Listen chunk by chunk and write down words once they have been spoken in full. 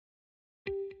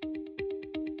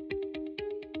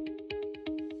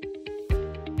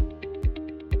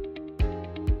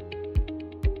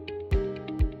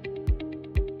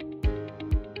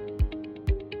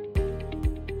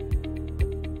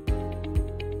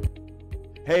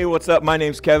Hey, what's up? My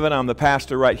name's Kevin. I'm the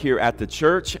pastor right here at the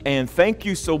church, and thank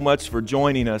you so much for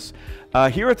joining us.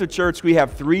 Here at the church, we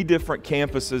have 3 different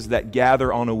campuses that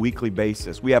gather on a weekly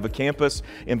basis. We have a campus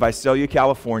in Visalia,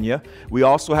 California. We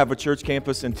also have a church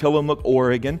campus in Tillamook,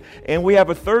 Oregon, and we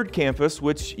have a 3rd campus,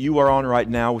 which you are on right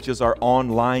now, which is our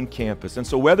online campus. And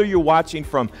so whether you're watching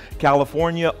from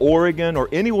California, Oregon, or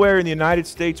anywhere in the United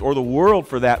States or the world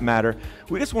for that matter,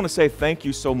 we just want to say thank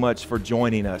you so much for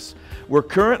joining us. We're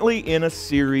currently in a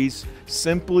series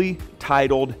simply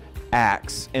titled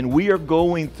Acts, and we are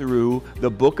going through the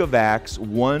book of Acts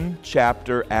one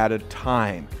chapter at a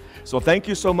time. So thank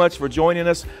you so much for joining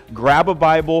us. Grab a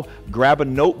Bible, grab a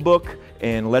notebook,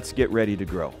 and let's get ready to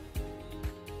grow.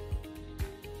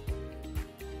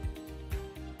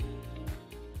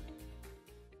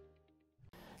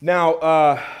 Now,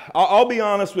 I'll be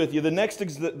honest with you. The next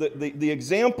the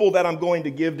example that I'm going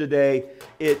to give today,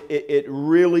 it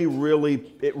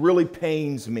really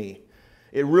pains me.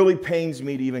 It really pains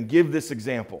me to even give this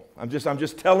example. I'm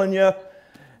just telling you,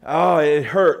 oh, it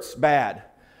hurts bad.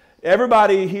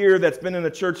 Everybody here that's been in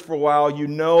the church for a while, you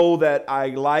know that I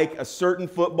like a certain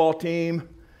football team,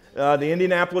 the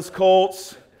Indianapolis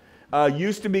Colts.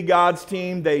 Used to be God's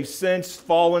team. They've since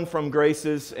fallen from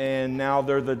graces, and now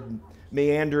they're the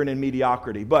meandering in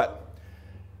mediocrity. But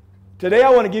today I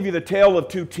want to give you the tale of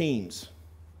 2 teams.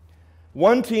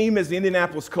 One team is the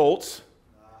Indianapolis Colts.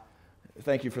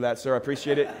 Thank you for that, sir. I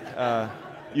appreciate it.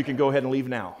 You can go ahead and leave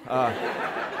now.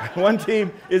 One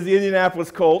team is the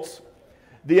Indianapolis Colts.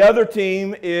 The other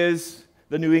team is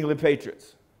the New England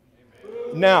Patriots.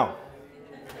 Now,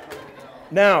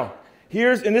 and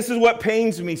this is what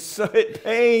pains me. It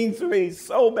pains me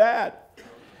so bad.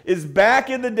 Is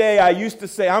back in the day, I used to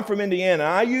say, I'm from Indiana,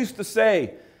 I used to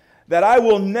say that I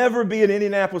will never be an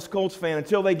Indianapolis Colts fan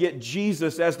until they get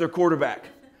Jesus as their quarterback.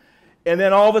 And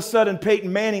then all of a sudden,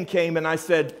 Peyton Manning came, and I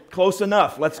said, close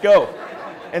enough, let's go.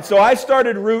 And so I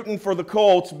started rooting for the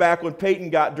Colts back when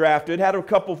Peyton got drafted, had a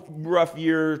couple rough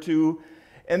year or two.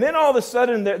 And then all of a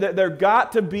sudden, there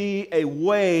got to be a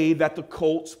way that the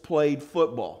Colts played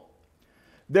football.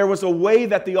 There was a way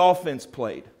that the offense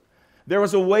played. There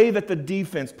was a way that the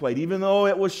defense played, even though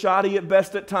it was shoddy at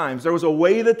best at times. There was a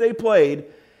way that they played,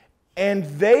 and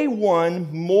they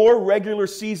won more regular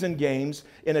season games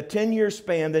in a 10-year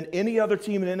span than any other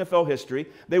team in NFL history.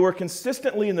 They were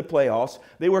consistently in the playoffs.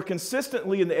 They were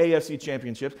consistently in the AFC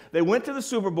Championships. They went to the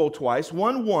Super Bowl twice,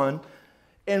 won one,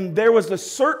 and there was a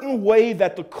certain way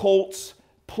that the Colts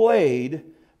played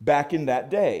back in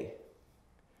that day,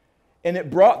 and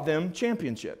it brought them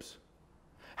championships.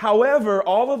 However,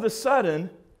 all of a sudden,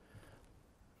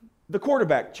 the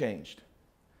quarterback changed.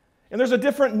 And there's a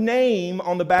different name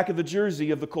on the back of the jersey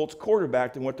of the Colts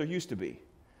quarterback than what there used to be.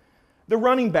 The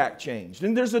running back changed.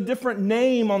 And there's a different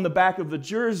name on the back of the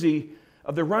jersey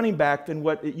of the running back than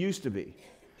what it used to be.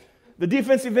 The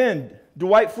defensive end,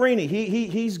 Dwight Freeney,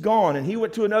 he's gone, and he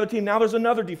went to another team. Now there's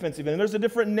another defensive end, and there's a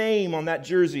different name on that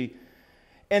jersey.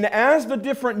 And as the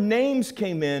different names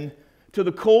came in to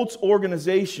the Colts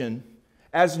organization,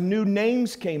 as new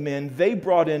names came in, they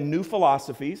brought in new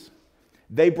philosophies.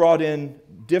 They brought in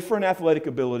different athletic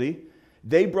ability.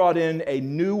 They brought in a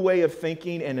new way of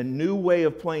thinking and a new way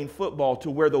of playing football to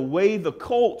where the way the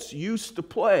Colts used to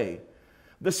play,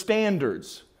 the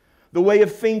standards, the way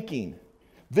of thinking,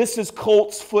 this is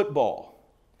Colts football.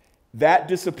 That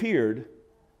disappeared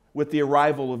with the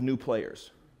arrival of new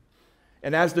players.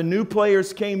 And as the new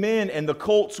players came in and the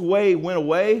Colts way went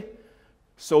away,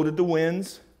 so did the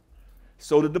wins.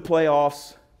 So did the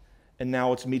playoffs, and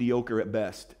now it's mediocre at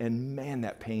best. And man,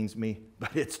 that pains me,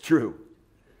 but it's true.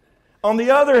 On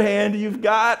the other hand, you've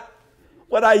got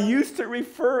what I used to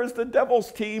refer as the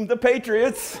devil's team, the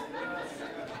Patriots.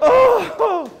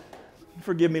 Oh,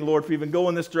 forgive me, Lord, for even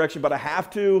going this direction, but I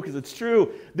have to because it's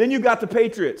true. Then you've got the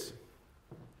Patriots.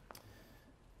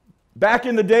 Back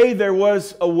in the day, there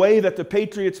was a way that the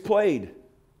Patriots played.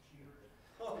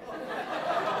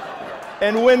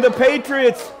 And when the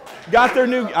Patriots got their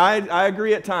new, I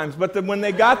agree at times, but when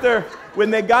they got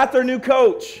their new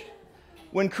coach,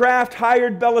 when Kraft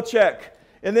hired Belichick,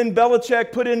 and then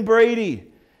Belichick put in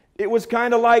Brady, it was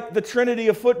kind of like the Trinity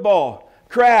of football,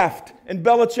 Kraft and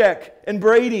Belichick and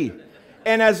Brady.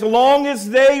 And as long as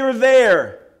they are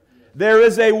there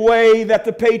is a way that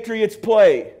the Patriots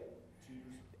play.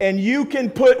 And you can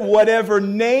put whatever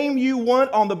name you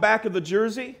want on the back of the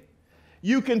jersey.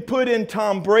 You can put in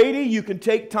Tom Brady, you can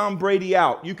take Tom Brady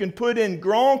out. You can put in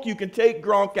Gronk, you can take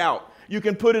Gronk out. You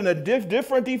can put in a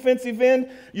different defensive end.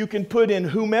 You can put in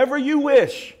whomever you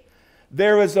wish.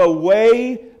 There is a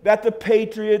way that the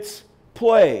Patriots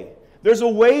play. There's a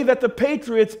way that the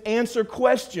Patriots answer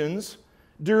questions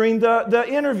during the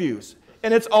interviews.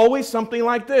 And it's always something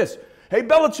like this. Hey,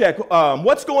 Belichick,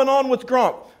 what's going on with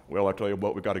Gronk? Well, I tell you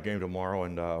what, we got a game tomorrow,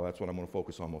 and that's what I'm going to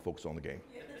focus on. I'm going to focus on the game.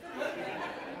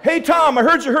 Hey, Tom, I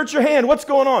heard you hurt your hand. What's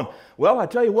going on? Well, I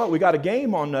tell you what, we got a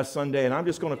game on Sunday, and I'm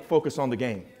just going to focus on the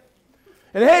game.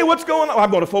 And hey, what's going on? I'm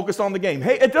going to focus on the game.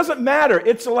 Hey, it doesn't matter.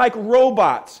 It's like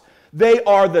robots. They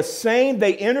are the same.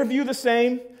 They interview the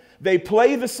same. They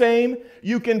play the same.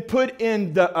 You can put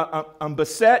in the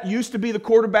Bissett used to be the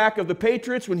quarterback of the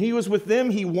Patriots. When he was with them,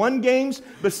 he won games.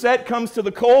 Bissett comes to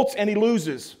the Colts, and he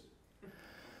loses.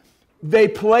 They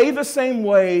play the same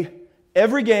way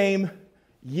every game,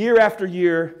 year after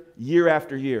year, year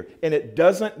after year. And it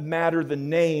doesn't matter the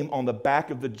name on the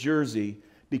back of the jersey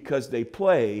because they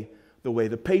play the way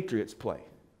the Patriots play.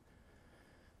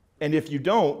 And if you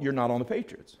don't, you're not on the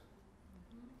Patriots.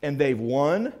 And they've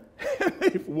won, and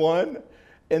they've won,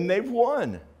 and they've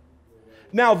won.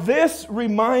 Now, this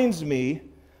reminds me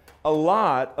a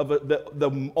lot of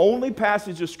the only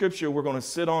passage of Scripture we're going to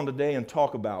sit on today and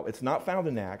talk about. It's not found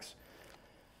in Acts,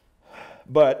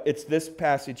 but it's this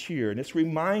passage here. And this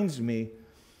reminds me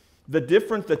the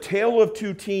tale of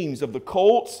two teams. Of the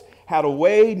Colts had a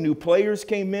way, new players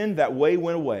came in, that way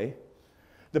went away.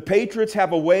 The Patriots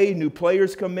have a way, new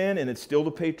players come in, and it's still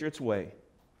the Patriots' way.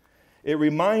 It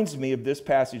reminds me of this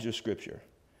passage of Scripture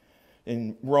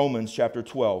in Romans chapter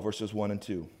 12, verses 1 and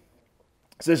 2.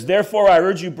 It says, "Therefore I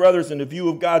urge you, brothers, in the view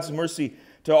of God's mercy,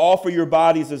 to offer your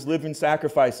bodies as living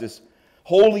sacrifices,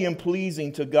 holy and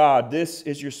pleasing to God. This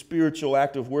is your spiritual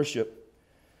act of worship.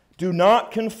 Do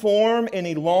not conform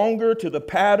any longer to the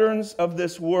patterns of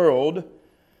this world,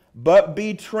 but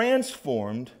be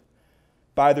transformed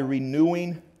by the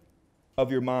renewing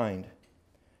of your mind.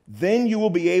 Then you will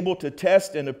be able to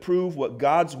test and approve what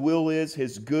God's will is,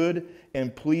 His good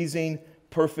and pleasing,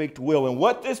 perfect will." And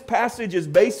what this passage is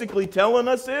basically telling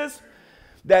us is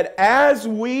that as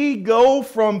we go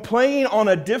from playing on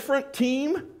a different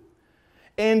team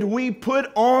and we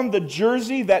put on the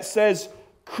jersey that says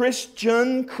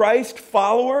Christian, Christ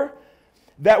follower,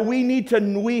 that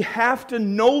we have to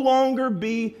no longer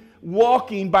be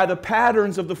walking by the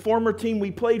patterns of the former team we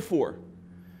played for.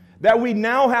 That we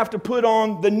now have to put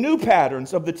on the new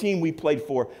patterns of the team we played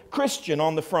for, Christian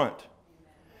on the front.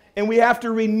 And we have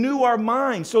to renew our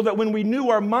mind so that when we renew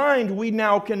our mind, we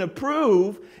now can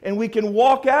approve and we can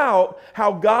walk out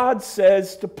how God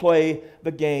says to play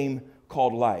the game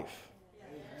called life.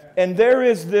 And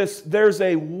there's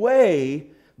a way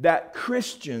that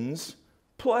Christians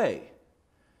play.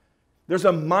 There's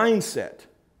a mindset.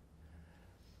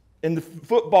 In the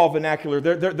football vernacular,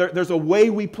 there's a way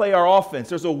we play our offense.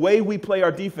 There's a way we play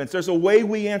our defense. There's a way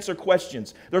we answer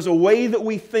questions. There's a way that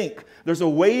we think. There's a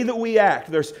way that we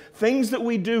act. There's things that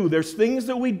we do. There's things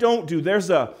that we don't do. There's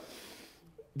a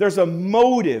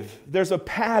motive. There's a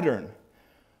pattern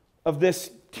of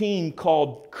this team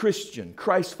called Christian,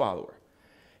 Christ follower.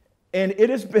 And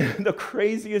it has been the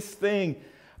craziest thing.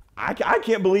 I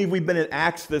can't believe we've been in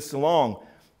Acts this long.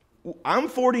 I'm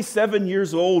 47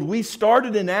 years old. We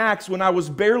started in Acts when I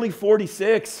was barely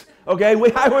 46. Okay,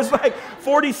 I was like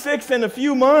 46 in a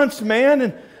few months, man.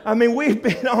 And I mean, we've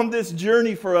been on this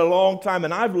journey for a long time,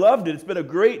 and I've loved it. It's been a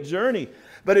great journey.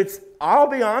 But I'll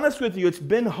be honest with you, it's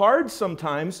been hard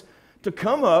sometimes to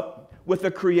come up with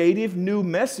a creative new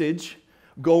message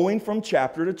going from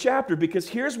chapter to chapter, because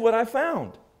here's what I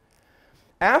found.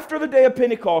 After the day of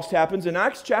Pentecost happens in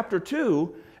Acts chapter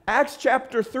 2, Acts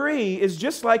chapter 3 is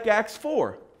just like Acts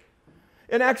 4.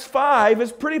 And Acts 5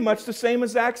 is pretty much the same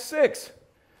as Acts 6.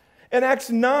 And Acts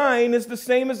 9 is the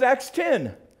same as Acts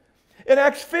 10. And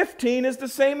Acts 15 is the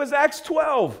same as Acts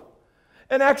 12.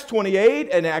 And Acts 28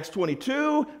 and Acts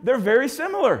 22, they're very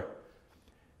similar.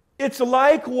 It's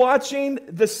like watching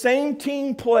the same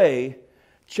team play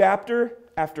chapter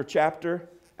after chapter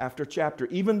after chapter,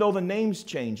 even though the names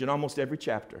change in almost every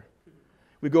chapter.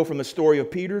 We go from the story of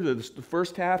Peter to the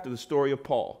first half to the story of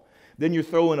Paul. Then you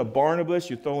throw in a Barnabas,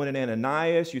 you throw in an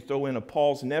Ananias, you throw in a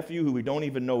Paul's nephew who we don't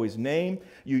even know his name.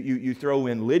 You throw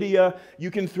in Lydia. You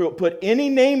can put any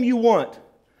name you want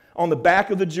on the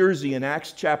back of the jersey in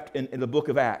Acts chapter in the book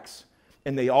of Acts,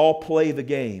 and they all play the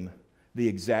game the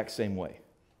exact same way.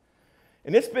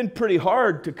 And it's been pretty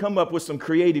hard to come up with some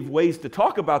creative ways to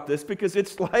talk about this, because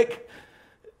it's like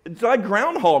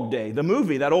Groundhog Day, the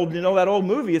movie, that old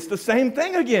movie. It's the same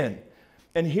thing again.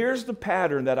 And here's the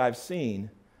pattern that I've seen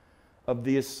of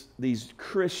these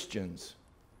Christians,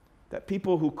 that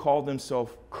people who call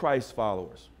themselves Christ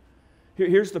followers.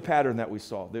 Here's the pattern that we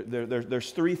saw.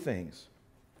 There's three things.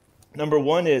 Number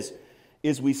one is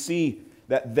we see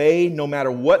that they, no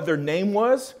matter what their name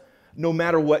was, no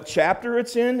matter what chapter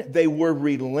it's in, they were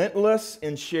relentless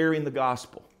in sharing the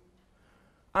gospel.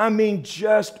 I mean,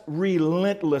 just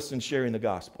relentless in sharing the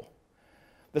gospel.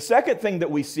 The second thing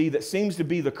that we see that seems to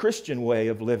be the Christian way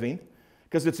of living,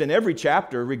 because it's in every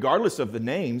chapter, regardless of the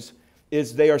names,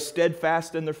 is they are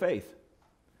steadfast in their faith.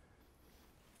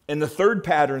 And the third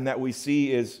pattern that we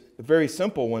see is a very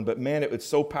simple one, but man, it's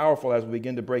so powerful as we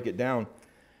begin to break it down,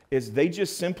 is they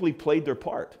just simply played their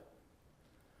part.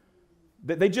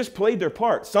 They just played their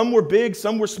part. Some were big,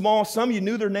 some were small, some you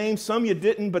knew their names, some you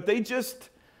didn't, but they just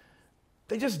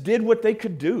did what they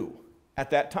could do at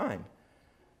that time.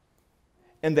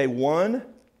 And they won,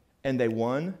 and they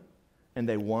won, and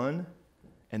they won,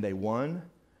 and they won.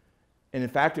 And in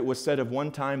fact, it was said of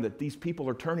one time that these people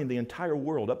are turning the entire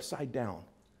world upside down.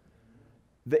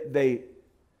 They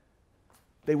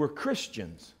were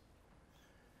Christians.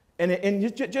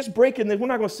 And just breaking this, we're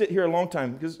not going to sit here a long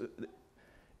time, because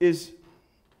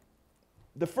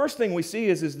the first thing we see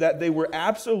is that they were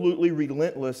absolutely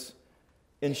relentless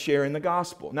in sharing the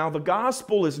gospel. Now, the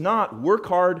gospel is not work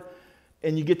hard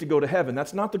and you get to go to heaven.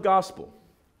 That's not the gospel.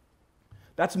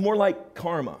 That's more like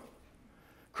karma.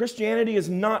 Christianity is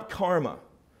not karma.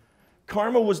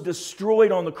 Karma was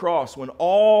destroyed on the cross when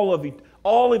all of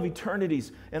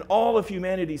eternity's and all of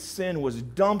humanity's sin was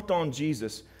dumped on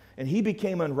Jesus, and he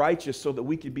became unrighteous so that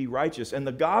we could be righteous. And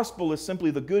the gospel is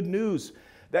simply the good news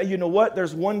that, you know what,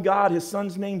 there's one God, his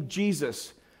son's named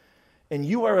Jesus, and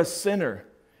you are a sinner.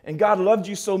 And God loved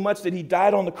you so much that he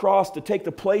died on the cross to take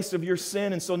the place of your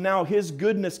sin. And so now his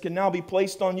goodness can now be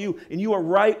placed on you. And you are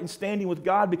right in standing with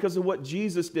God because of what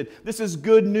Jesus did. This is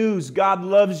good news. God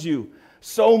loves you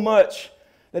so much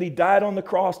that he died on the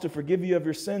cross to forgive you of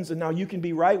your sins. And now you can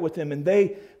be right with him. And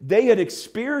they had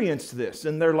experienced this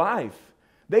in their life.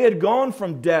 They had gone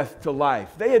from death to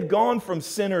life. They had gone from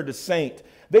sinner to saint.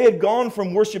 They had gone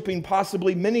from worshiping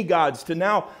possibly many gods to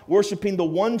now worshiping the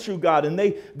one true God. And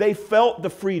they felt the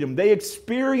freedom. They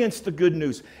experienced the good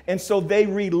news. And so they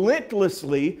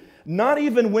relentlessly, not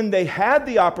even when they had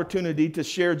the opportunity to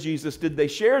share Jesus, did they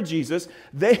share Jesus.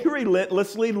 They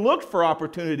relentlessly looked for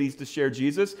opportunities to share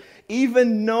Jesus,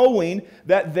 even knowing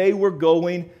that they were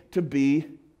going to be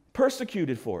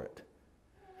persecuted for it.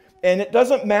 And it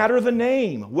doesn't matter the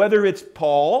name, whether it's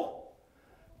Paul.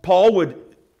 Paul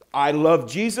would, I love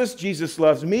Jesus. Jesus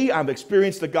loves me. I've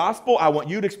experienced the gospel. I want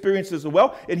you to experience it as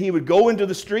well. And he would go into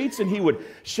the streets and he would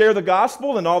share the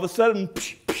gospel, and all of a sudden,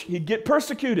 he'd get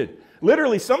persecuted.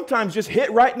 Literally, sometimes just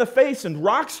hit right in the face and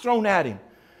rocks thrown at him.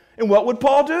 And what would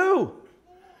Paul do?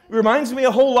 It reminds me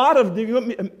a whole lot of,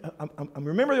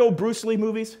 remember the old Bruce Lee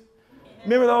movies?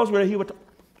 Remember those where he would,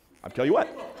 I'll tell you what,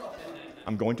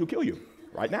 I'm going to kill you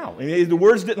right now. I mean, the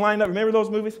words didn't line up. Remember those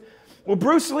movies? Well,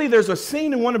 Bruce Lee, there's a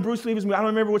scene in one of Bruce Lee's movies, I don't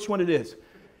remember which one it is.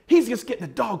 He's just getting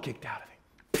the dog kicked out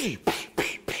of him.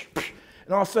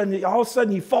 And all of a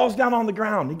sudden he falls down on the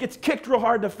ground. He gets kicked real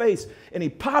hard in the face, and he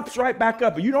pops right back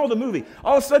up. You know the movie.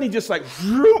 All of a sudden he just like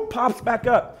pops back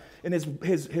up, and his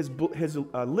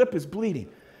lip is bleeding.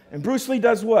 And Bruce Lee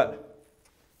does what?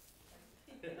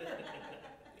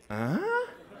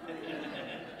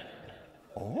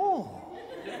 Oh.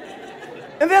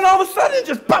 And then all of a sudden,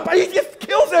 he just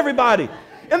kills everybody.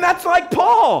 And that's like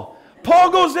Paul. Paul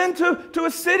goes into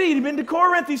a city, he's been to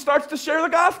Corinth, he starts to share the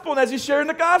gospel, and as he's sharing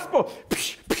the gospel,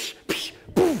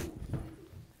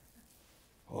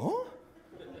 oh?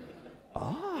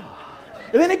 Ah.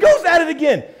 And then he goes at it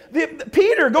again.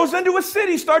 Peter goes into a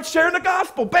city, starts sharing the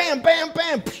gospel, bam, bam,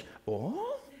 bam,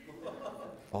 oh?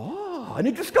 Oh, and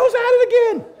he just goes at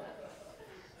it again.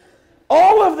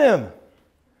 All of them.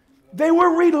 They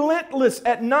were relentless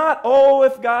at not,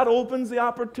 if God opens the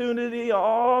opportunity,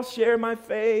 I'll share my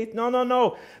faith.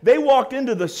 No. They walked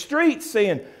into the streets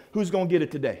saying, who's going to get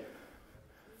it today?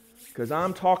 Because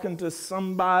I'm talking to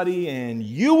somebody and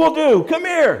you will do. Come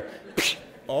here.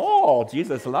 Oh,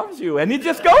 Jesus loves you. And he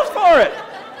just goes for it.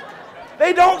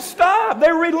 They don't stop.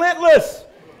 They're relentless.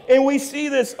 And we see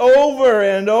this over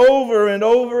and over and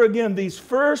over again. These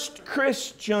first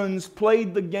Christians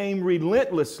played the game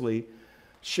relentlessly,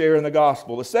 sharing the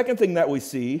gospel. The second thing that we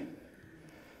see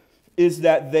is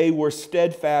that they were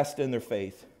steadfast in their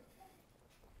faith.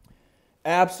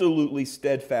 Absolutely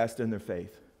steadfast in their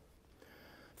faith.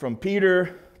 From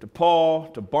Peter to Paul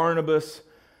to Barnabas,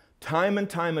 time and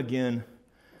time again,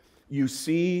 you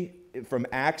see from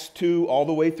Acts 2 all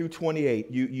the way through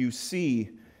 28, you see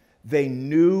they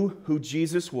knew who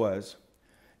Jesus was.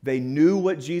 They knew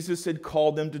what Jesus had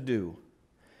called them to do,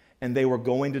 and they were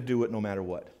going to do it no matter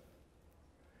what.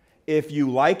 If you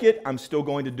like it, I'm still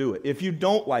going to do it. If you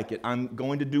don't like it, I'm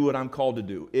going to do what I'm called to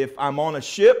do. If I'm on a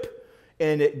ship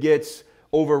and it gets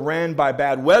overran by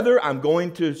bad weather, I'm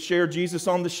going to share Jesus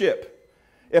on the ship.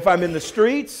 If I'm in the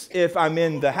streets, if I'm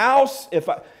in the house,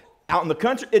 out in the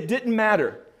country, it didn't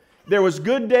matter. There was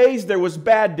good days, there was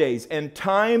bad days, and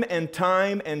time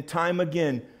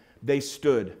again, they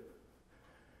stood.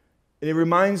 And it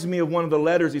reminds me of one of the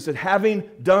letters. He said, having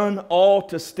done all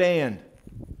to stand.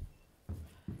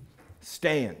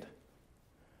 Stand.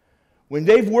 When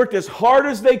they've worked as hard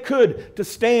as they could to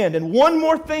stand, and one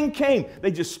more thing came,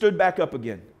 they just stood back up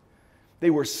again.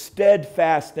 They were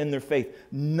steadfast in their faith.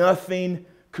 Nothing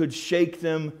could shake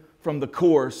them from the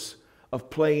course of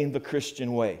playing the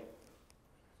Christian way.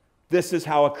 This is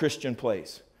how a Christian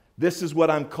plays. This is what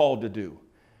I'm called to do.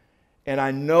 And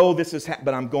I know this is,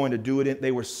 but I'm going to do it.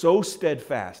 They were so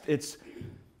steadfast. It's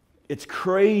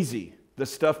crazy the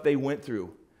stuff they went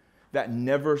through that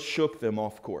never shook them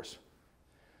off course.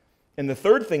 And the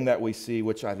third thing that we see,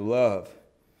 which I love,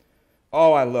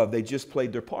 they just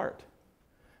played their part.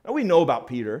 Now we know about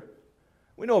Peter.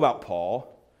 We know about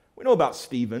Paul. We know about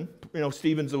Stephen. You know,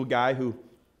 Stephen's a guy who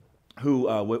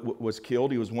was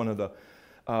killed. He was one of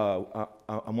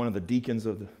the deacons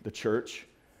of the church.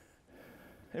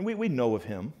 And we know of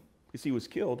him because he was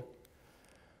killed.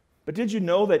 But did you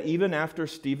know that even after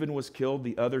Stephen was killed,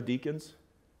 the other deacons,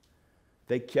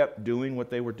 they kept doing what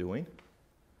they were doing?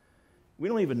 We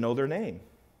don't even know their name.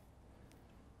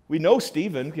 We know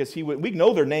Stephen because we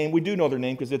know their name. We do know their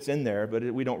name because it's in there, but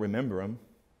we don't remember them.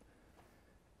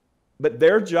 But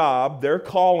their job, their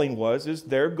calling is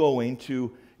they're going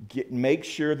to make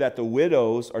sure that the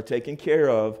widows are taken care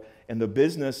of and the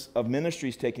business of ministry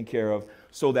is taken care of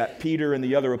so that Peter and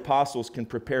the other apostles can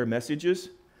prepare messages.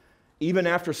 Even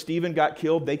after Stephen got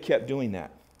killed, they kept doing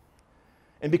that.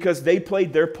 And because they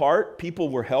played their part, people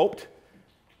were helped,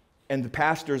 and the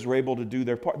pastors were able to do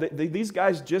their part. These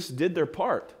guys just did their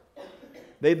part.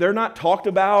 They're not talked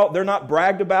about. They're not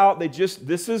bragged about.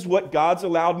 This is what God's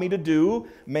allowed me to do.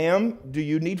 Ma'am, do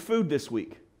you need food this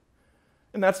week?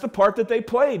 And that's the part that they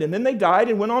played. And then they died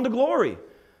and went on to glory.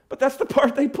 But that's the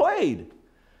part they played.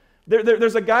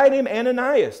 There's a guy named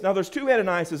Ananias. Now, there's two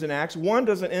Ananiases in Acts. One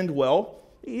doesn't end well.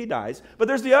 He dies. But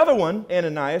there's the other one,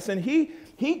 Ananias, and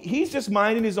he's just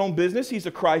minding his own business. He's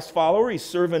a Christ follower. He's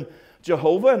serving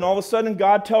Jehovah. And all of a sudden,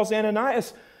 God tells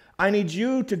Ananias, I need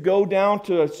you to go down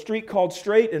to a street called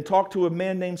Straight and talk to a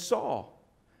man named Saul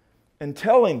and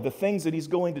tell him the things that he's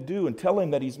going to do and tell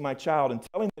him that he's my child and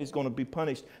tell him that he's going to be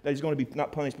punished, that he's going to be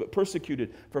not punished, but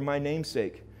persecuted for my name's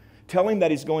sake. Tell him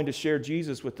that he's going to share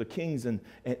Jesus with the kings and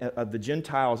of the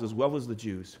Gentiles as well as the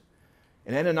Jews.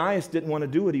 And Ananias didn't want to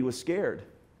do it. He was scared.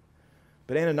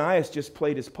 But Ananias just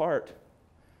played his part.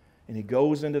 And he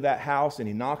goes into that house and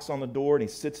he knocks on the door and he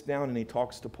sits down and he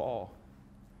talks to Paul.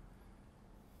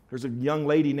 There's a young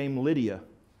lady named Lydia.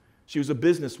 She was a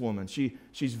businesswoman.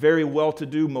 She's very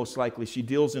well-to-do, most likely. She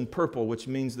deals in purple, which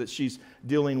means that she's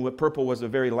dealing with, purple was a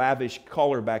very lavish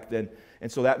color back then. And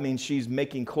so that means she's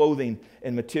making clothing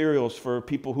and materials for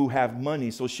people who have money.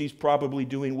 So she's probably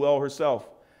doing well herself.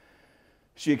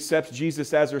 She accepts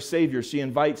Jesus as her Savior. She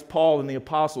invites Paul and the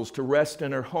apostles to rest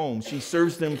in her home. She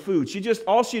serves them food.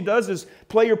 All she does is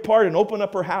play her part and open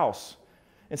up her house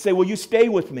and say, will you stay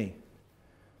with me?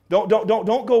 Don't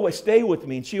go away. Stay with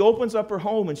me. And she opens up her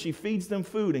home and she feeds them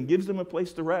food and gives them a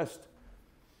place to rest.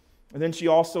 And then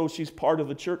she's part of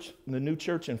the church, the new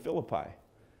church in Philippi.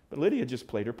 But Lydia just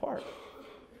played her part.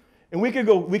 And we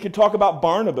could talk about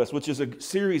Barnabas, which is a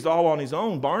series all on his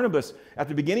own. Barnabas, at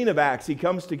the beginning of Acts, he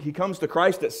comes to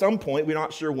Christ at some point. We're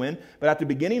not sure when, but at the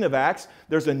beginning of Acts,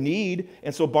 there's a need.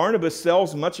 And so Barnabas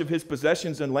sells much of his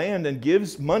possessions and land and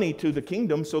gives money to the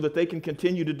kingdom so that they can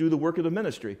continue to do the work of the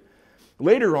ministry.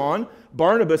 Later on,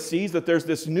 Barnabas sees that there's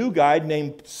this new guy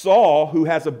named Saul who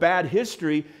has a bad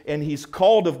history and he's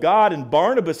called of God, and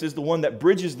Barnabas is the one that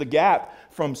bridges the gap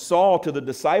from Saul to the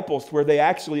disciples where they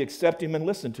actually accept him and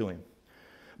listen to him.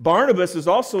 Barnabas is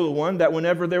also the one that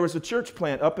whenever there was a church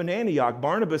plant up in Antioch,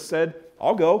 Barnabas said,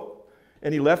 I'll go.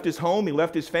 And he left his home, he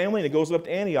left his family, and he goes up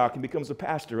to Antioch and becomes a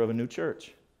pastor of a new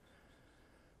church.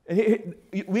 And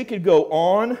we could go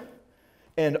on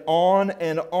and on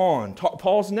and on.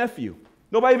 Paul's nephew.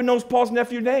 Nobody even knows Paul's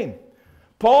nephew's name.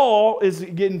 Paul is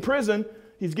in prison.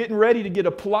 He's getting ready to get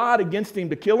a plot against him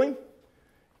to kill him.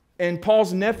 And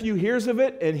Paul's nephew hears of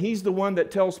it, and he's the one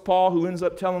that tells Paul, who ends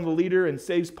up telling the leader and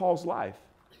saves Paul's life.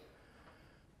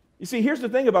 You see, here's the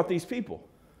thing about these people.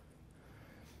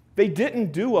 They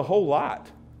didn't do a whole lot,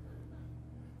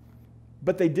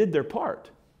 but they did their part.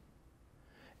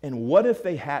 And what if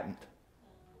they hadn't?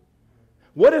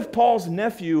 What if Paul's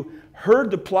nephew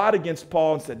heard the plot against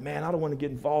Paul and said, man, I don't want to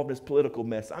get involved in this political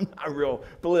mess. I'm not a real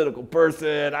political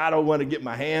person. I don't want to get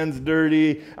my hands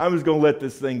dirty. I'm just going to let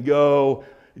this thing go.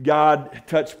 God,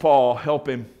 touch Paul, help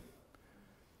him.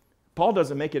 Paul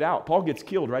doesn't make it out. Paul gets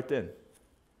killed right then.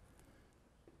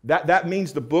 That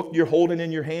means the book you're holding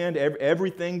in your hand,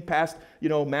 everything past,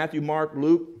 Matthew, Mark,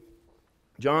 Luke,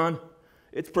 John,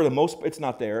 it's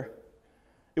not there.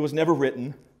 It was never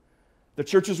written. The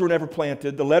churches were never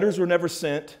planted. The letters were never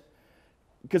sent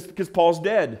because Paul's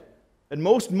dead. And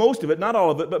most of it, not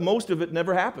all of it, but most of it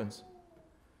never happens.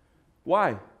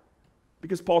 Why?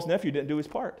 Because Paul's nephew didn't do his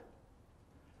part.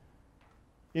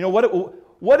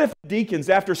 What if deacons,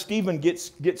 after Stephen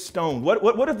gets stoned,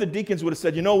 what if the deacons would have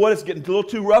said, you know what, it's getting a little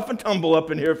too rough and tumble up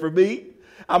in here for me.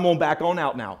 I'm going back on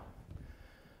out now.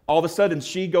 All of a sudden,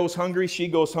 she goes hungry,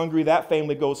 that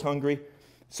family goes hungry.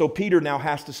 So Peter now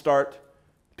has to start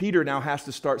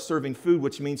serving food,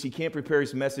 which means he can't prepare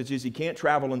his messages, he can't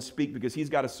travel and speak because he's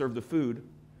got to serve the food.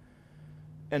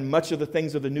 And much of the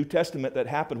things of the New Testament that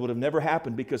happened would have never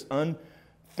happened because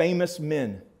unfamous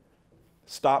men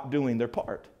stopped doing their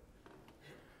part.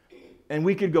 And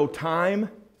we could go time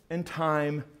and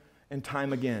time and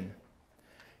time again.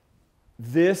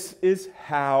 This is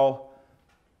how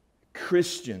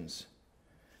Christians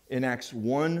in Acts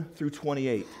 1 through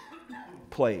 28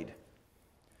 played.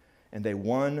 And they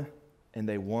won, and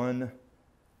they won,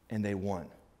 and they won.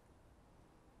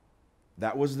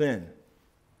 That was then.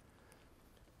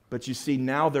 But you see,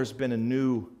 now there's been a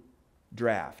new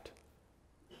draft.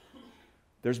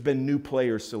 There's been new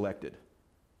players selected.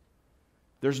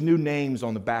 There's new names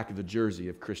on the back of the jersey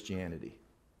of Christianity.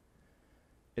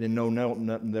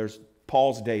 And there's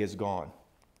Paul's day is gone.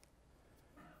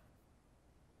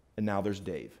 And now there's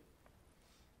Dave.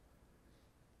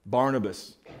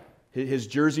 Barnabas, his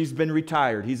jersey's been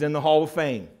retired. He's in the Hall of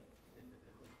Fame.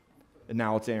 And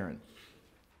now it's Aaron.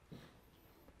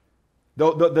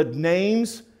 The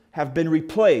names have been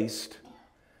replaced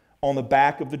on the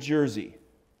back of the jersey.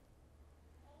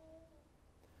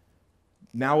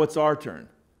 Now it's our turn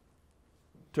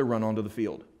to run onto the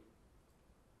field.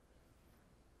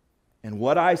 And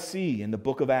what I see in the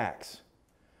book of Acts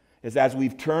is as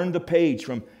we've turned the page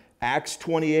from Acts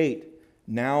 28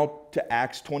 now to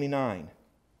Acts 29,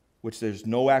 which there's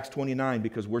no Acts 29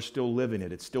 because we're still living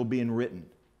it. It's still being written.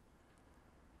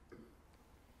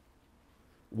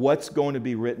 What's going to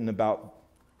be written about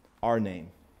our name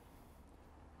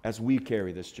as we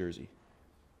carry this jersey?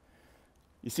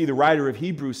 You see, the writer of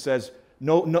Hebrews says,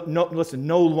 listen,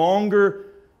 no longer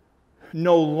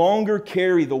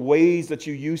carry the ways that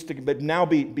you used to, but now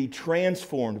be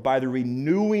transformed by the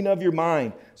renewing of your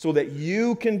mind so that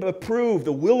you can approve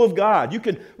the will of God. You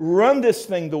can run this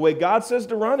thing the way God says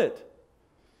to run it.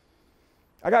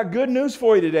 I got good news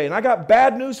for you today, and I got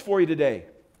bad news for you today.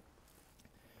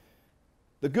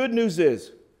 The good news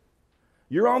is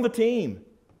you're on the team.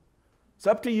 It's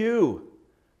up to you.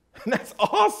 And that's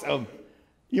awesome.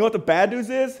 You know what the bad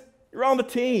news is? You're on the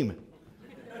team.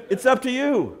 It's up to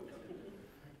you.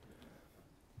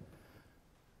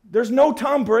 There's no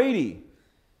Tom Brady.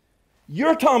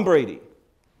 You're Tom Brady.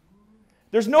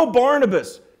 There's no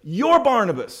Barnabas. You're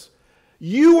Barnabas.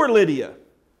 You are Lydia.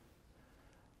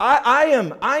 I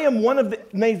am one of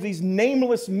these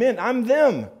nameless men. I'm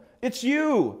them. It's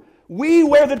you. We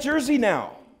wear the jersey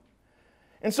now.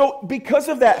 And so because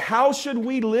of that, how should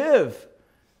we live?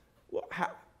 Well,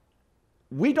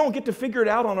 we don't get to figure it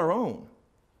out on our own.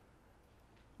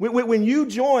 When you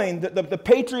join the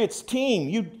Patriots team,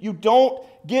 you don't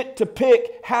get to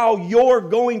pick how you're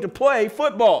going to play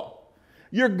football.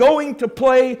 You're going to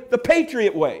play the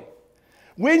Patriot way.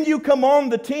 When you come on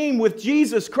the team with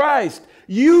Jesus Christ,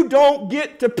 you don't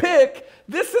get to pick,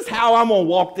 this is how I'm going to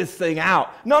walk this thing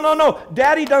out. No.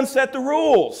 Daddy done set the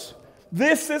rules.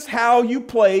 This is how you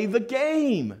play the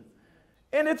game.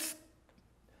 And it's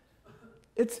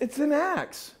in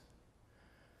Acts.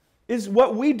 Is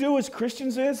what we do as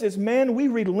Christians is man, we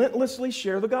relentlessly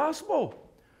share the gospel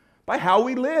by how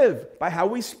we live, by how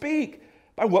we speak,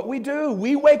 by what we do.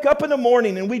 We wake up in the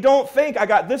morning and we don't think, I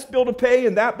got this bill to pay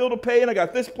and that bill to pay and I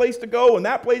got this place to go and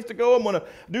that place to go. I'm going to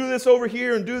do this over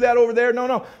here and do that over there.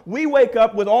 No. We wake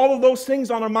up with all of those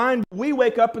things on our mind. We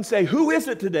wake up and say, who is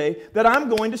it today that I'm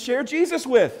going to share Jesus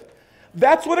with?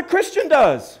 That's what a Christian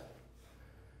does.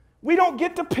 We don't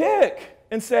get to pick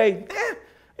and say,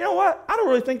 you know what? I don't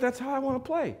really think that's how I want to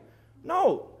play.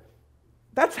 No,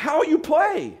 that's how you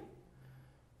play.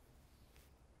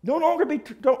 No longer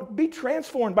be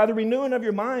transformed by the renewing of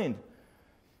your mind.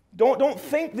 Don't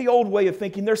think the old way of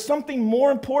thinking. There's something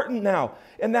more important now.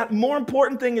 And that more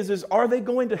important thing is are they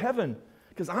going to heaven?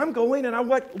 Because I'm going and I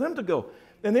want them to go.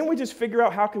 And then we just figure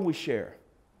out how can we share.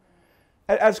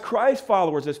 As Christ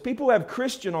followers, as people who have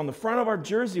Christian on the front of our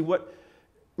jersey,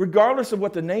 regardless of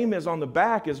what the name is on the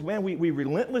back, is when we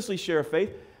relentlessly share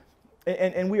faith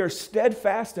and we are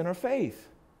steadfast in our faith.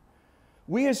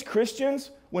 We as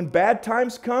Christians, when bad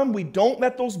times come, we don't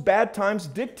let those bad times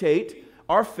dictate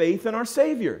our faith in our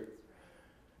Savior.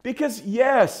 Because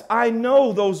yes, I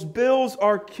know those bills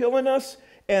are killing us,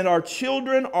 and our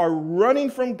children are running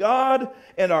from God,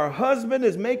 and our husband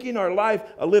is making our life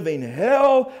a living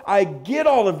hell. I get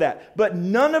all of that. But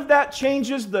none of that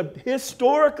changes the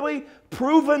historically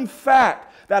proven fact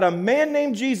that a man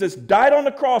named Jesus died on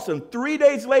the cross, and 3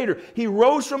 days later, he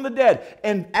rose from the dead.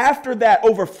 And after that,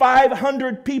 over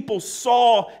 500 people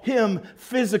saw him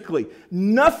physically.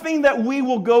 Nothing that we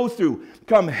will go through,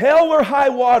 come hell or high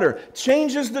water,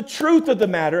 changes the truth of the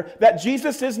matter that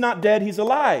Jesus is not dead, he's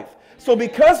alive. So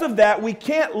because of that, we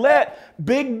can't let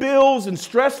big bills and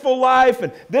stressful life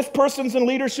and this person's in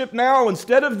leadership now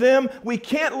instead of them, we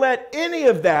can't let any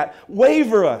of that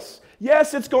waver us.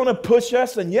 Yes, it's going to push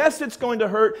us, and yes, it's going to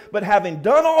hurt, but having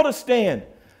done all to stand,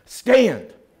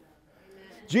 stand.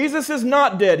 Jesus is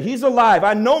not dead. He's alive.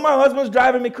 I know my husband's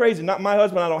driving me crazy. Not my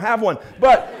husband, I don't have one.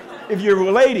 But if you're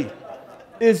a lady,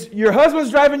 is your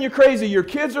husband's driving you crazy, your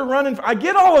kids are running. I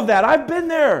get all of that. I've been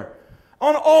there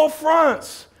on all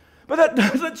fronts. But that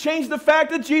doesn't change the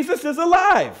fact that Jesus is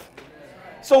alive.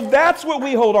 So that's what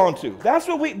we hold on to. That's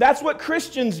what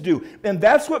Christians do. And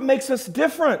that's what makes us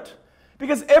different.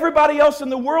 Because everybody else in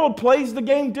the world plays the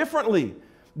game differently.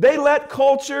 They let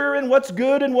culture and what's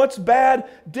good and what's bad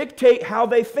dictate how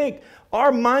they think.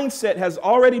 Our mindset has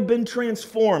already been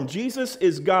transformed. Jesus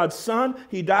is God's Son.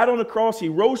 He died on the cross. He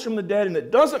rose from the dead. And it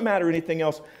doesn't matter anything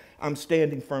else. I'm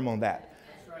standing firm on that.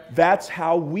 That's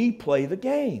how we play the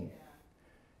game.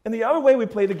 And the other way we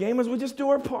play the game is we just do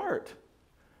our part.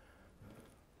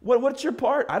 What's your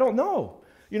part? I don't know.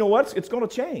 You know what? It's going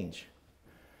to change.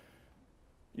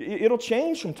 It'll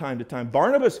change from time to time.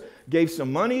 Barnabas gave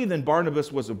some money, then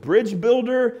Barnabas was a bridge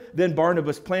builder, then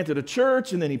Barnabas planted a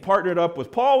church, and then he partnered up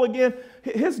with Paul again.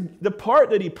 The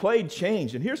part that he played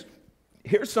changed. And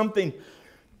here's something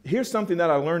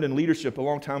that I learned in leadership a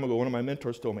long time ago. One of my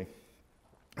mentors told me,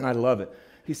 and I love it.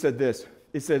 He said this.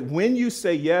 He said, when you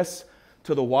say yes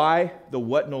to the why, the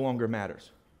what no longer matters.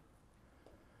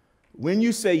 When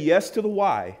you say yes to the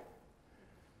why,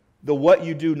 the what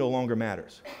you do no longer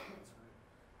matters.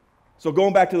 So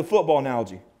going back to the football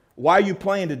analogy, why are you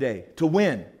playing today? To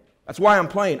win. That's why I'm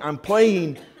playing. I'm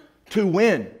playing to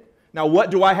win. Now,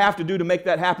 what do I have to do to make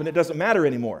that happen? It doesn't matter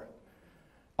anymore.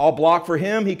 I'll block for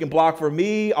him. He can block for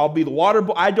me. I'll be the water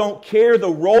boy. I don't care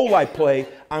the role I play.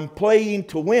 I'm playing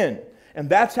to win. And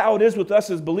that's how it is with us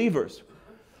as believers.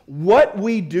 What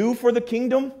we do for the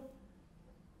kingdom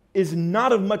is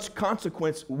not of much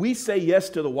consequence. We say yes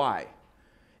to the why.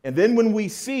 And then when we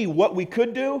see what we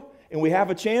could do and we have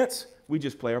a chance, we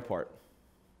just play our part.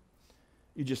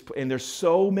 And there's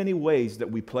so many ways that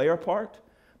we play our part.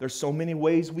 There's so many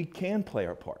ways we can play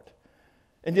our part.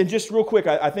 And then just real quick,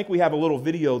 I think we have a little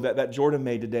video that Jordan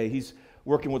made today. He's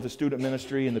working with the student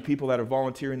ministry and the people that are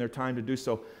volunteering their time to do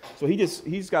so. So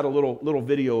he's got a little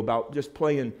video about just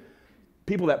playing,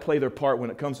 people that play their part when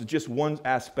it comes to just one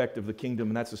aspect of the kingdom,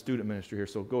 and that's the student ministry here.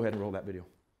 So go ahead and roll that video.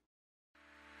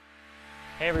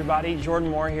 Hey everybody, Jordan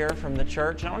Moore here from the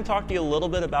church, and I want to talk to you a little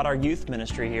bit about our youth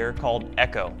ministry here called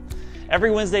Echo.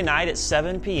 Every Wednesday night at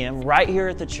 7 p.m. right here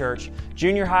at the church,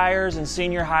 junior hires and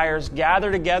senior hires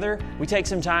gather together. We take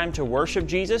some time to worship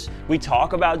Jesus, we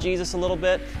talk about Jesus a little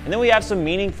bit, and then we have some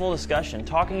meaningful discussion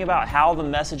talking about how the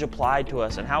message applied to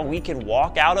us and how we can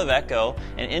walk out of Echo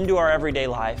and into our everyday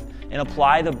life and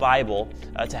apply the Bible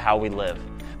to how we live.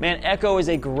 Man, Echo is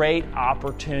a great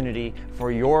opportunity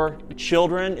for your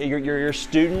children, your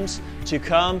students to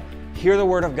come hear the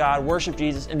Word of God, worship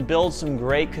Jesus, and build some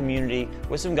great community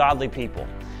with some godly people.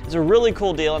 It's a really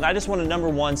cool deal, and I just want to, number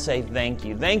one, say thank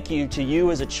you. Thank you to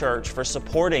you as a church for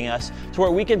supporting us to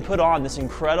where we can put on this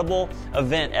incredible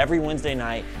event every Wednesday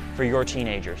night for your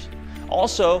teenagers.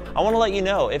 Also, I want to let you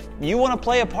know, if you want to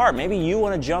play a part, maybe you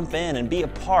want to jump in and be a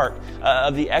part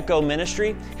of the Echo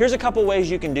ministry, here's a couple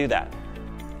ways you can do that.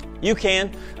 You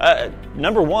can,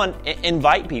 number one,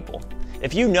 invite people.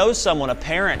 If you know someone, a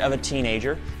parent of a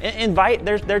teenager, invite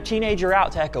their teenager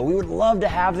out to Echo. We would love to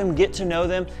have them, get to know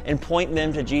them, and point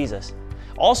them to Jesus.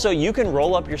 Also, you can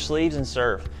roll up your sleeves and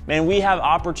serve. Man, we have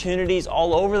opportunities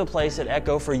all over the place at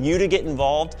Echo for you to get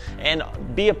involved and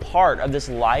be a part of this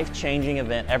life-changing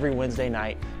event every Wednesday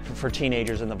night for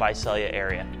teenagers in the Visalia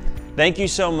area. Thank you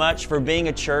so much for being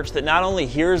a church that not only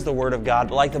hears the Word of God,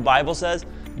 but like the Bible says,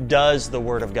 does the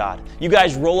Word of God. You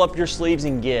guys roll up your sleeves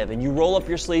and give, and you roll up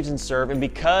your sleeves and serve, and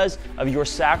because of your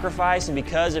sacrifice and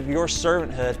because of your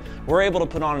servanthood, we're able to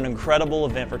put on an incredible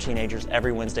event for teenagers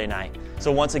every Wednesday night.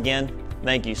 So once again,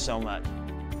 thank you so much.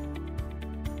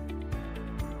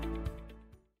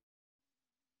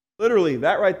 Literally,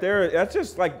 that right there, that's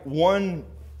just like one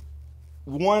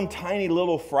tiny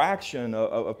little fraction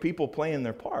of people playing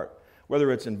their part.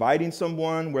 Whether it's inviting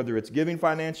someone, whether it's giving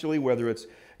financially, whether it's,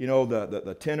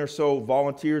 the 10 or so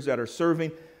volunteers that are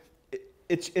serving,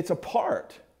 it's a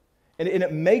part. And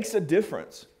it makes a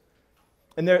difference.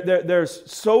 And there's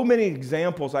so many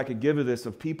examples I could give of this,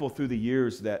 of people through the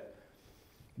years that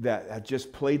have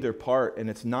just played their part. And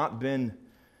it's not been,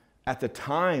 at the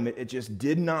time, it just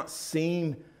did not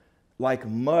seem like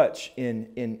much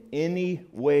in any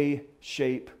way,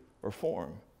 shape, or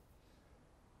form.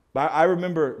 But I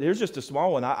remember, here's just a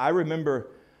small one. I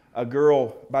remember a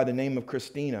girl by the name of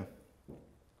Christina.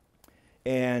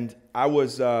 And I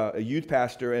was a youth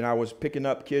pastor, and I was picking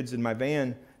up kids in my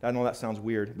van. I know that sounds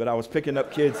weird, but I was picking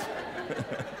up kids.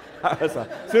 As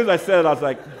soon as I said it, I was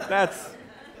like,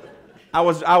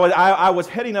 I was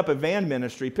heading up a van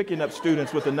ministry, picking up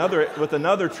students with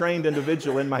another trained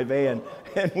individual in my van.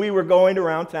 And we were going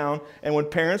around town, and when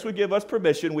parents would give us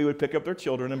permission, we would pick up their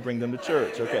children and bring them to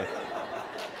church. Okay.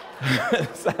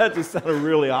 So that just sounded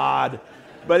really odd.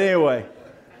 But anyway,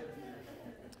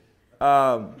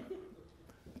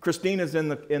 Christina's in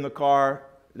the car.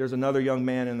 There's another young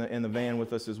man in the van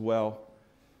with us as well.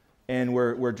 And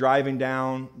we're driving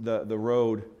down the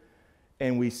road,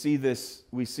 and we see this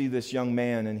young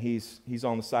man, and he's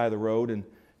on the side of the road, and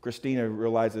Christina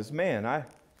realizes, man,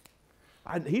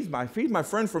 he's my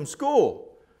friend from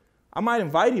school. I might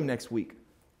invite him next week.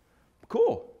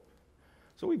 Cool.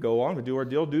 So we go on, we do our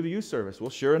deal, do the youth service.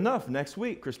 Well, sure enough, next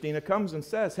week, Christina comes and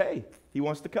says, hey, he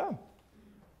wants to come.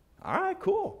 All right,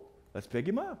 cool. Let's pick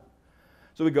him up.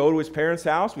 So we go to his parents'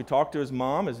 house. We talk to his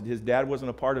mom. His dad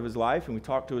wasn't a part of his life, and we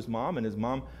talk to his mom, and his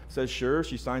mom says, sure.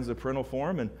 She signs the parental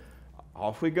form, and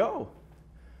off we go.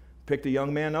 Picked the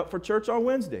young man up for church on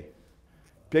Wednesday.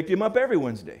 Picked him up every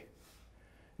Wednesday.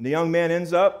 And the young man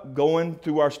ends up going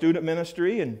through our student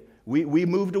ministry, and we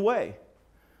moved away.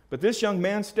 But this young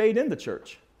man stayed in the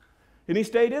church, and he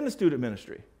stayed in the student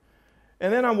ministry.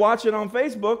 And then I'm watching on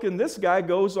Facebook, and this guy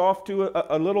goes off to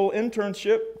a little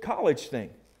internship college thing.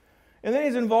 And then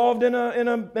he's involved in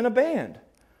a band.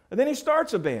 And then he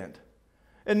starts a band.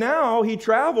 And now he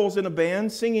travels in a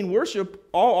band singing worship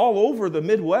all over the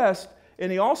Midwest,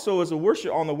 and he also is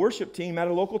on the worship team at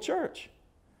a local church.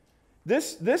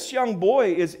 This young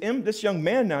boy this young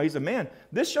man now, he's a man.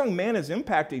 This young man is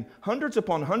impacting hundreds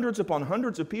upon hundreds upon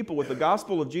hundreds of people with the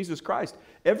gospel of Jesus Christ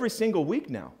every single week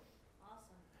now. Awesome.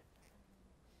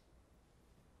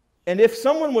 And if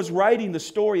someone was writing the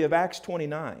story of Acts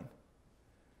 29,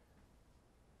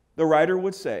 the writer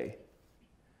would say,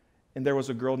 and there was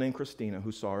a girl named Christina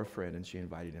who saw her friend and she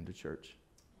invited him to church.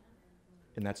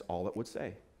 And that's all it would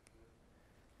say.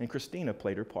 And Christina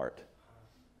played her part.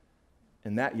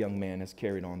 And that young man has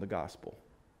carried on the gospel.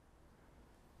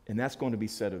 And that's going to be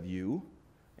said of you,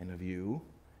 and of you,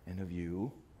 and of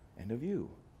you, and of you.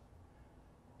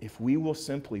 If we will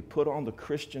simply put on the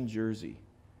Christian jersey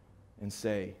and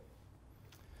say,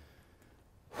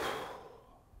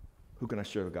 who can I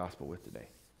share the gospel with today?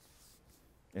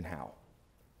 And how?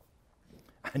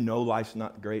 I know life's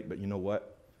not great, but you know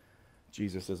what?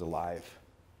 Jesus is alive.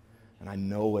 And I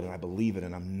know it, and I believe it,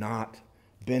 and I'm not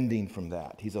bending from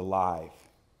that. He's alive.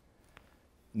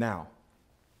 Now,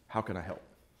 how can I help?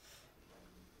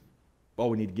 Well,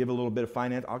 we need to give a little bit of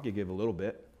finance. I'll give a little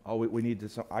bit. Oh, we need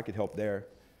to. I could help there.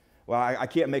 Well, I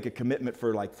can't make a commitment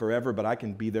for like forever, but I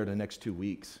can be there the next 2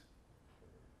 weeks.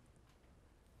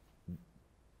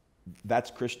 That's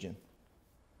Christian.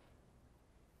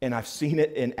 And I've seen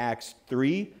it in Acts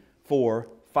 3, 4,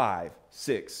 5,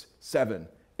 6, 7,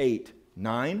 8,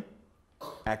 9,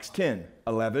 Acts 10,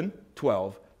 11,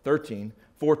 12, 13,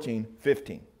 14,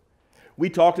 15. We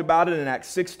talked about it in Acts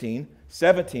 16,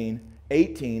 17,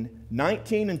 18,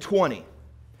 19, and 20.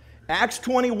 Acts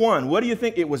 21, what do you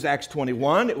think? It was Acts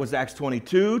 21, it was Acts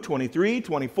 22, 23,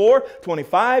 24,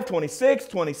 25, 26,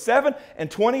 27,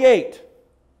 and 28.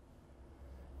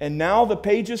 And now the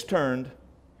page is turned,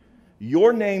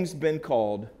 your name's been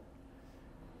called,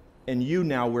 and you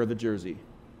now wear the jersey.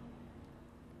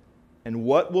 And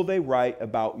what will they write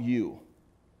about you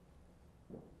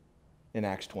in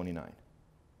Acts 29?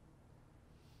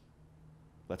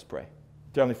 Let's pray.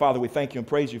 Heavenly Father, we thank you and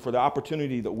praise you for the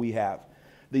opportunity that we have,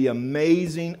 the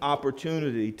amazing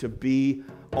opportunity to be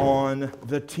on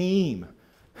the team.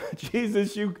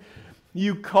 Jesus,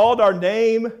 you called our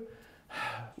name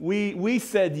we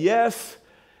said yes,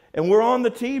 and we're on the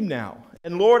team now.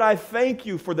 And Lord, I thank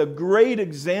you for the great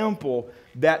example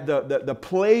that the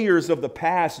players of the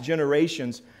past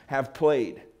generations have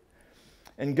played.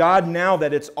 And God, now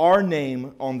that it's our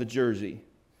name on the jersey,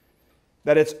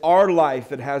 that it's our life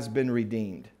that has been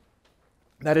redeemed,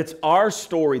 that it's our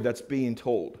story that's being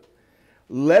told,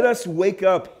 let us wake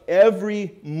up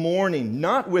every morning,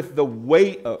 not with the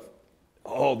weight of,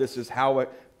 oh, this is how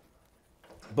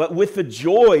but with the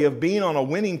joy of being on a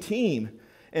winning team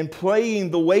and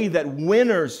playing the way that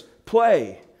winners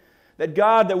play. That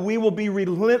God, that we will be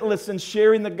relentless in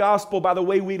sharing the gospel by the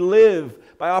way we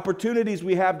live, by opportunities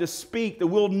we have to speak, that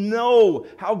we'll know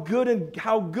how good it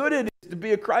is to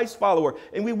be a Christ follower,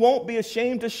 and we won't be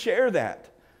ashamed to share that.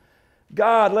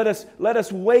 God, let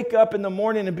us wake up in the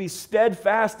morning and be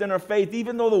steadfast in our faith.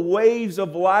 Even though the waves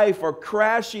of life are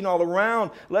crashing all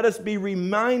around, let us be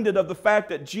reminded of the fact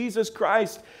that Jesus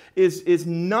Christ is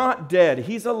not dead.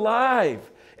 He's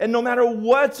alive. And no matter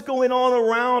what's going on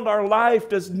around our life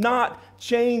does not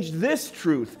change this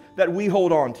truth that we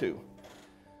hold on to.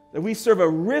 That we serve a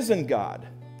risen God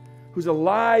who's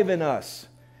alive in us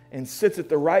and sits at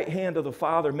the right hand of the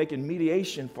Father making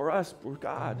mediation for us, for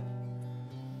God.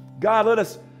 God,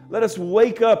 let us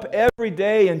wake up every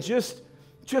day and just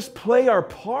play our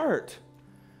part.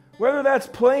 Whether that's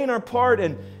playing our part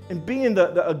in being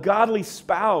a godly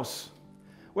spouse,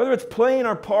 whether it's playing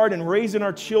our part in raising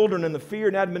our children in the fear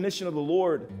and admonition of the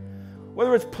Lord,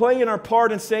 whether it's playing our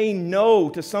part in saying no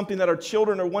to something that our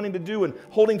children are wanting to do and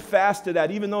holding fast to that,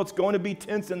 even though it's going to be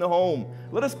tense in the home.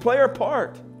 Let us play our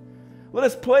part. Let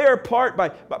us play our part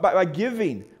by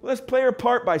giving. Let us play our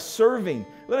part by serving.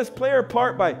 Let us play our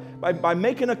part by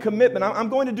making a commitment. I'm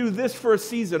going to do this for a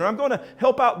season, or I'm going to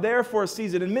help out there for a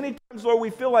season. And many times, Lord, we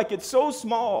feel like it's so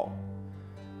small.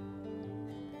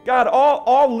 God,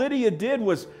 all Lydia did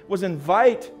was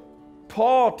invite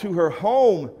Paul to her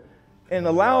home and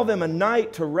allow them a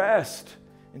night to rest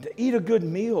and to eat a good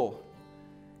meal.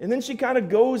 And then she kind of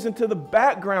goes into the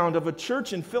background of a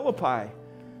church in Philippi.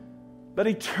 But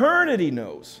eternity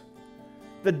knows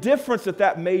the difference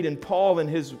that made in Paul and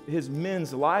his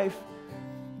men's life.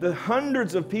 The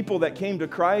hundreds of people that came to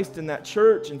Christ in that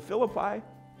church in Philippi.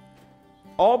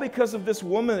 All because of this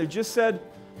woman who just said,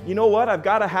 you know what, I've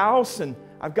got a house and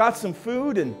I've got some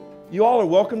food and you all are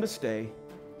welcome to stay.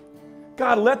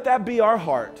 God, let that be our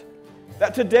heart.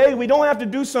 That today we don't have to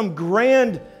do some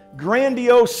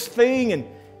grandiose thing and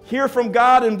hear from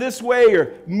God in this way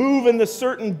or move in this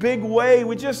certain big way.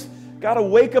 We just got to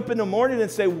wake up in the morning and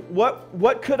say,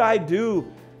 what could I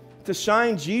do to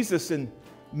shine Jesus and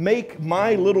make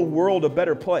my little world a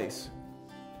better place?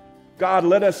 God,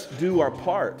 let us do our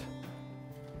part.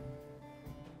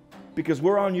 Because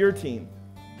we're on your team.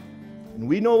 And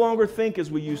we no longer think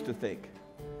as we used to think.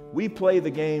 We play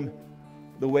the game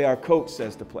the way our coach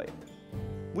says to play it.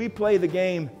 We play the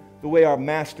game the way our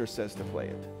master says to play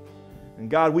it. And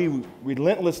God, we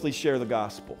relentlessly share the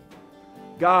gospel.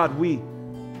 God, we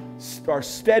are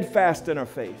steadfast in our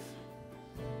faith.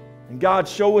 And God,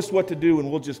 show us what to do and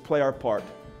we'll just play our part.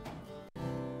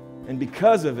 And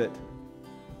because of it,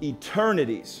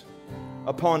 eternities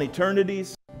upon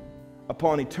eternities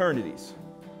upon eternities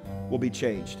will be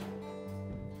changed.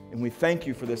 And we thank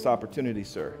you for this opportunity,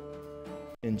 sir.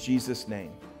 In Jesus'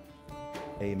 name,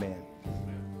 amen.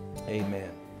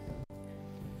 Amen.